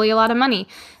 That's probably a lot of money.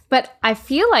 But I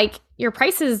feel like your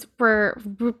prices were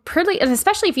pretty, and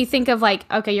especially if you think of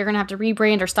like, okay, you're going to have to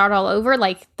rebrand or start all over,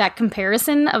 like that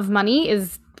comparison of money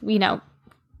is, you know,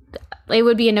 it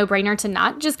would be a no-brainer to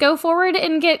not just go forward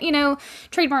and get, you know,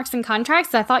 trademarks and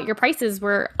contracts. I thought your prices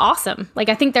were awesome. Like,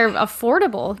 I think they're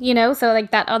affordable, you know? So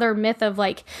like that other myth of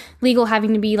like legal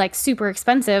having to be like super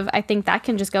expensive, I think that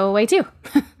can just go away too.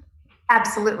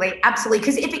 Absolutely. Absolutely.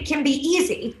 Because if it can be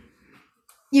easy,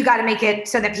 you got to make it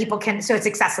so that people can, so it's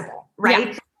accessible, right?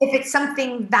 Yeah. If it's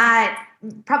something that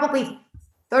probably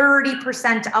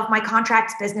 30% of my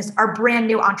contracts business are brand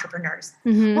new entrepreneurs.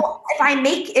 Mm-hmm. Well,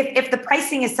 if the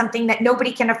pricing is something that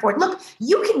nobody can afford, look,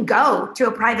 you can go to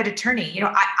a private attorney. You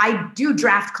know, I do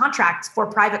draft contracts for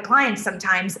private clients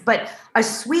sometimes, but a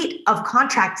suite of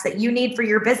contracts that you need for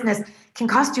your business can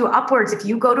cost you upwards. If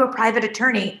you go to a private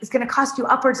attorney, it's going to cost you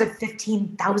upwards of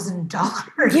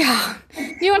 $15,000. Yeah.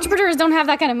 New entrepreneurs don't have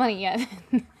that kind of money yet.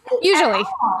 Usually.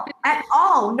 At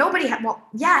all. Nobody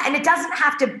yeah. And it doesn't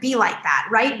have to be like that.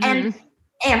 Right. Mm-hmm.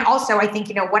 And also I think,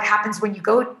 you know, what happens when you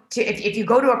go to, if you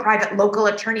go to a private local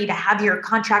attorney to have your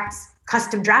contracts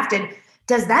custom drafted,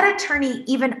 does that attorney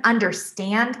even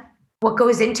understand what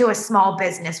goes into a small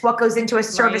business, what goes into a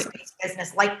service-based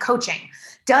business like coaching?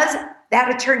 Does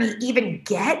that attorney even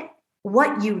get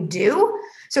what you do?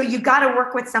 So you got to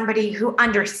work with somebody who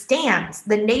understands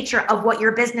the nature of what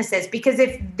your business is, because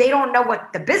if they don't know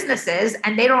what the business is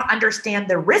and they don't understand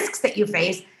the risks that you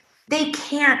face, they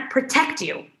can't protect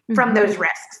you from those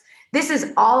risks. This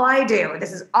is all I do.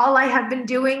 This is all I have been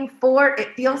doing for,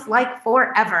 it feels like,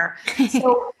 forever.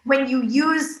 So when you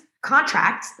use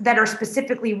contracts that are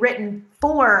specifically written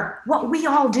for what we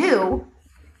all do,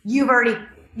 you've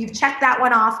checked that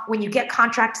one off. When you get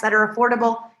contracts that are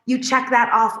affordable, you check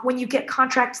that off. When you get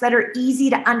contracts that are easy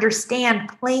to understand,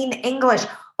 plain English,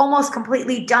 almost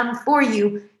completely done for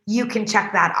you, you can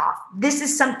check that off. This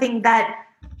is something that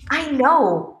I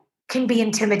know can be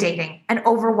intimidating and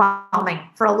overwhelming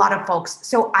for a lot of folks.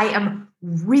 So I am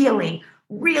really,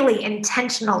 really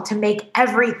intentional to make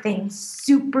everything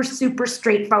super, super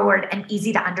straightforward and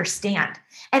easy to understand.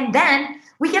 And then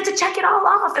we get to check it all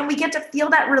off and we get to feel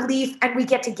that relief and we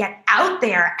get to get out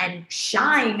there and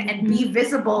shine and be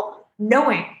visible,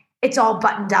 knowing it's all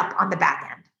buttoned up on the back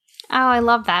end. Oh, I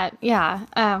love that. Yeah.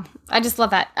 I just love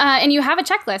that. And you have a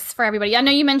checklist for everybody. I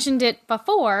know you mentioned it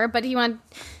before, but do you want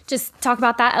to just talk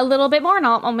about that a little bit more? And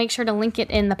I'll make sure to link it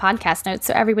in the podcast notes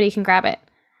so everybody can grab it.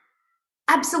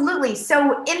 Absolutely.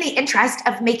 So in the interest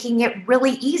of making it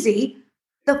really easy,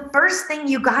 the first thing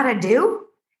you got to do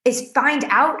is find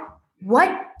out,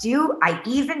 what do I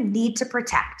even need to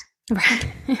protect? Right.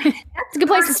 It's a good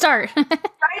place to start. Right?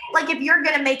 Like if you're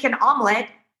going to make an omelet,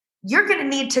 you're going to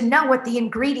need to know what the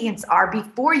ingredients are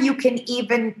before you can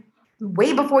even,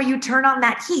 way before you turn on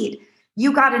that heat.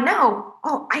 You got to know,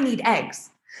 oh, I need eggs.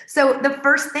 So the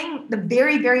first thing, the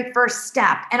very, very first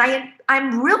step, and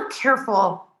I'm real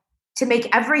careful to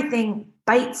make everything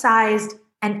bite-sized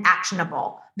and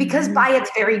actionable, because by its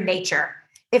very nature,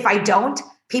 if I don't,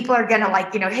 people are going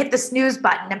to hit the snooze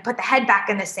button and put the head back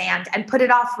in the sand and put it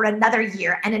off for another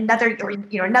year and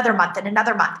another month and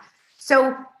another month.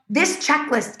 So this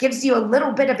checklist gives you a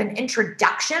little bit of an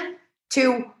introduction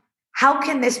to, how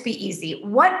can this be easy?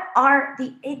 What are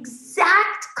the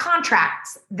exact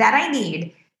contracts that I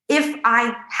need if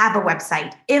I have a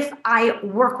website, if I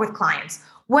work with clients?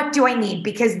 What do I need?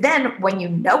 Because then when you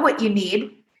know what you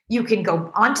need, you can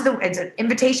go onto it's an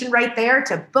invitation right there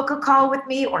to book a call with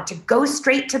me or to go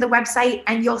straight to the website,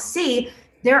 and you'll see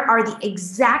there are the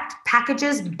exact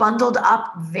packages bundled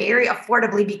up very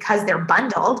affordably because they're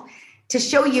bundled, to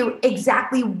show you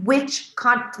exactly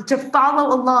to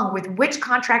follow along with which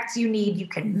contracts you need. You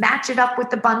can match it up with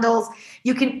the bundles.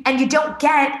 And you don't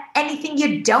get anything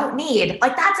you don't need.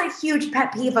 Like, that's a huge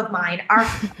pet peeve of mine, are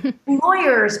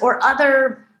lawyers or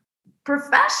other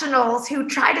professionals who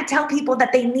try to tell people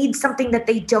that they need something that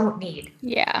they don't need.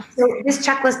 Yeah. So this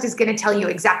checklist is going to tell you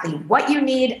exactly what you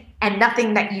need and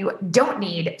nothing that you don't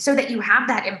need, so that you have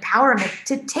that empowerment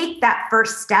to take that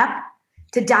first step,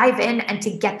 to dive in and to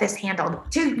get this handled,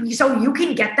 so you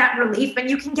can get that relief and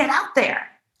you can get out there.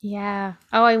 Yeah.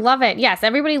 Oh, I love it. Yes.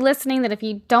 Everybody listening, that if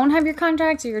you don't have your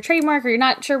contracts or your trademark, or you're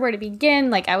not sure where to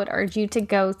begin, I would urge you to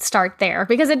go start there,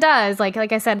 because it does. Like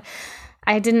I said,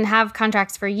 I didn't have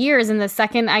contracts for years. And the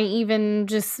second I even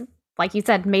just, like you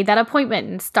said, made that appointment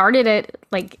and started it,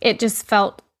 it just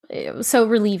felt so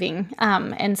relieving.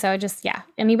 And so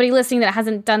anybody listening that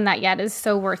hasn't done that yet is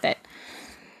so worth it.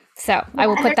 So I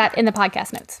will put that in the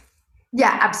podcast notes.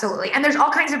 Yeah, absolutely. And there's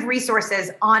all kinds of resources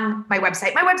on my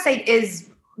website. My website is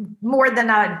more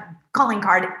than a calling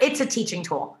card. It's a teaching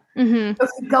tool. Mm-hmm. So if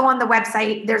you go on the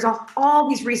website, there's all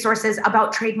these resources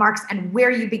about trademarks and where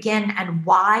you begin and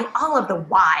why, all of the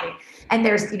why. And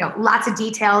there's, lots of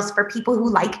details for people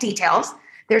who like details.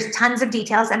 There's tons of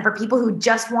details. And for people who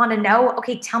just want to know,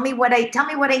 okay, tell me what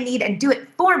I need and do it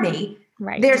for me.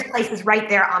 Right. There's places right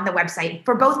there on the website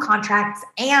for both contracts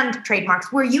and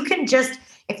trademarks, where you can just,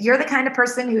 if you're the kind of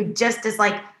person who just is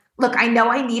like, look, I know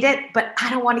I need it, but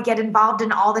I don't want to get involved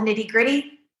in all the nitty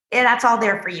gritty, that's all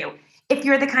there for you. If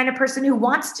you're the kind of person who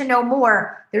wants to know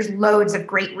more, there's loads of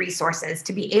great resources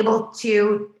to be able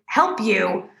to help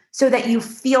you, so that you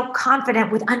feel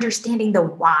confident with understanding the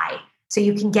why, so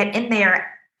you can get in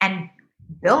there and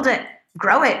build it,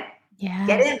 grow it,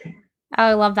 get in. Oh,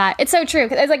 I love that. It's so true.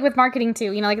 It's like with marketing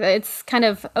too, it's kind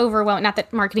of overwhelming. Not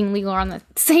that marketing and legal are on the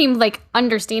same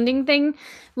understanding thing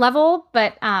level,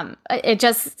 but it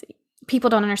just, people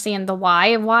don't understand the why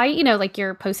of why,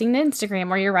 you're posting to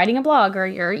Instagram, or you're writing a blog, or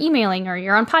you're emailing, or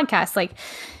you're on podcasts,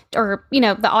 or, the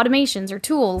automations or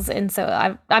tools. And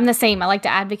so I'm the same. I like to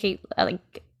advocate,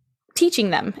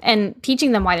 teaching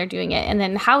them why they're doing it, and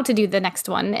then how to do the next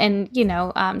one, and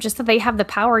just that they have the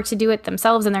power to do it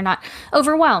themselves, and they're not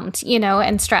overwhelmed,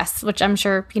 and stressed, which I'm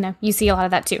sure you see a lot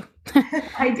of that too.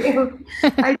 I do.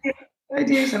 I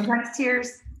do. Sometimes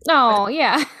tears. Oh,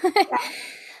 yeah.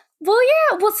 Well,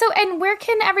 yeah. Well, so, and where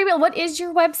can everybody, what is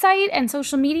your website and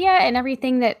social media and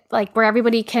everything that, like, where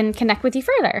everybody can connect with you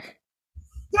further?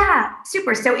 Yeah,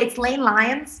 super. So it's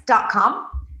lanelyons.com.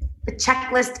 The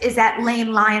checklist is at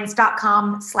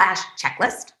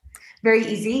lanelyons.com/checklist. Very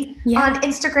easy. Yeah. On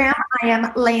Instagram, I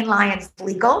am Lane Lyons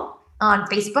Legal. On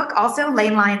Facebook, also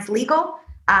Lane Lyons Legal.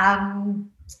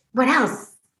 What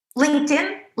else?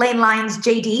 LinkedIn, Lane Lyons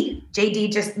JD.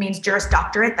 JD just means Juris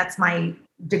Doctorate. That's my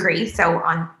degree. So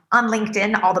on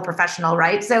LinkedIn, all the professional,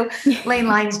 right? So Lane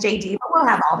Lyons JD, but we'll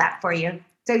have all that for you.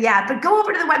 So yeah, but go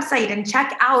over to the website and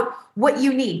check out what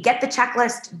you need. Get the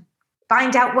checklist,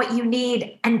 find out what you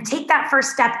need, and take that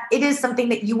first step. It is something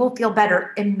that you will feel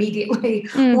better immediately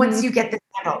once you get this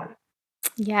handled.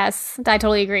 Yes, I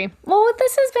totally agree. Well,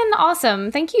 this has been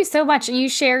awesome. Thank you so much. You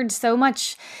shared so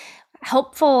much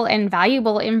helpful and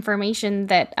valuable information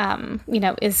that,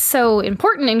 is so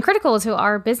important and critical to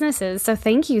our businesses. So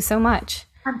thank you so much.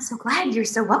 I'm so glad. You're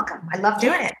so welcome. I love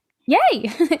doing it. Yay.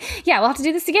 Yeah, we'll have to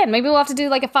do this again. Maybe we'll have to do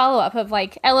like a follow-up of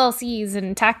like LLCs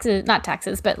and taxes, not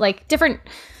taxes, but like different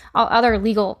other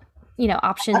legal,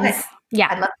 options. Yeah.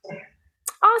 I'd love to.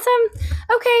 Awesome.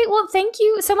 Okay. Well, thank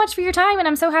you so much for your time. And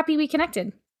I'm so happy we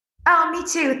connected. Oh, me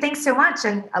too. Thanks so much.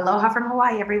 And aloha from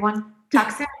Hawaii, everyone.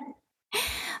 Talk soon.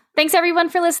 Thanks everyone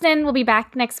for listening. We'll be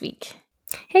back next week.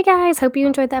 Hey guys, hope you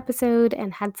enjoyed the episode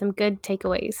and had some good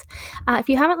takeaways. If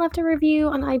you haven't left a review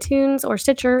on iTunes or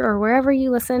Stitcher or wherever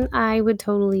you listen, I would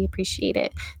totally appreciate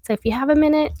it. So if you have a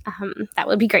minute, that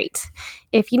would be great.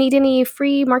 If you need any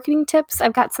free marketing tips,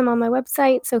 I've got some on my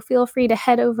website, so feel free to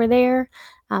head over there,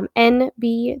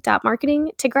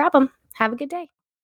 nb.marketing, to grab them. Have a good day.